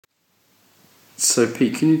So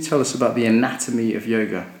Pete, can you tell us about the anatomy of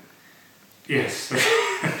yoga? Yes.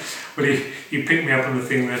 Well, you picked me up on the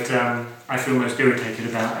thing that I feel most irritated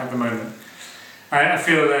about at the moment. I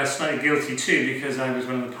feel slightly guilty too, because I was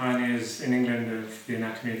one of the pioneers in England of the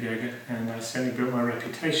anatomy of yoga, and I certainly built my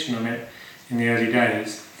reputation on it in the early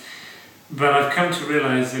days. But I've come to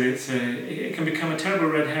realise that it can become a terrible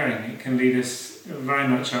red herring. It can lead us very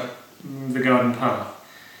much up the garden path,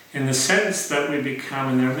 in the sense that we become,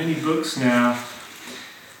 and there are many books now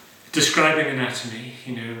describing anatomy,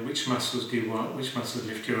 which muscles do what, which muscles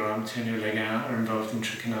lift your arm, turn your leg out, are involved in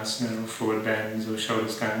trikonasana or forward bends or shoulder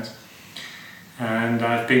stands. And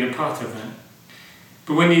I've been a part of that.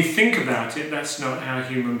 But when you think about it, that's not how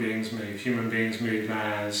human beings move. Human beings move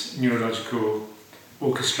as neurological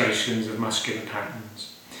orchestrations of muscular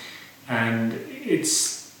patterns. And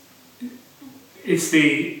it's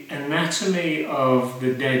the anatomy of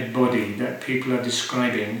the dead body that people are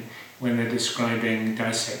describing when they're describing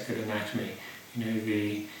dissected anatomy.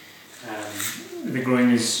 The groin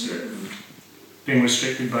is being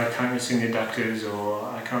restricted by tightness in the adductors, or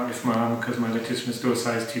I can't lift my arm because my latissimus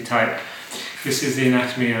dorsi is too tight. This is the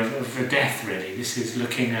anatomy of a death, really. This is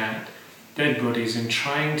looking at dead bodies and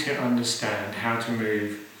trying to understand how to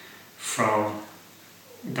move from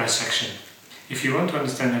dissection. If you want to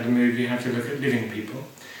understand how to move, you have to look at living people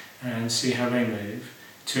and see how they move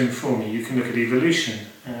to inform you. You can look at evolution,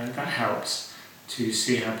 that helps to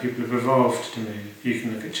see how people have evolved to move. You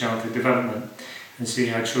can look at childhood development and see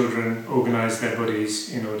how children organise their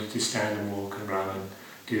bodies in order to stand and walk and run and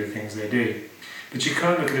do the things they do. But you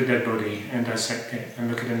can't look at a dead body and dissect it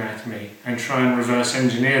and look at anatomy and try and reverse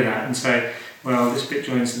engineer that and say, well, this bit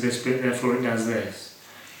joins to this bit, therefore it does this.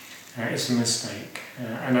 It's a mistake.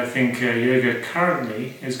 And I think yoga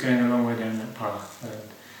currently is going a long way down that path, and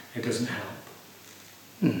it doesn't help.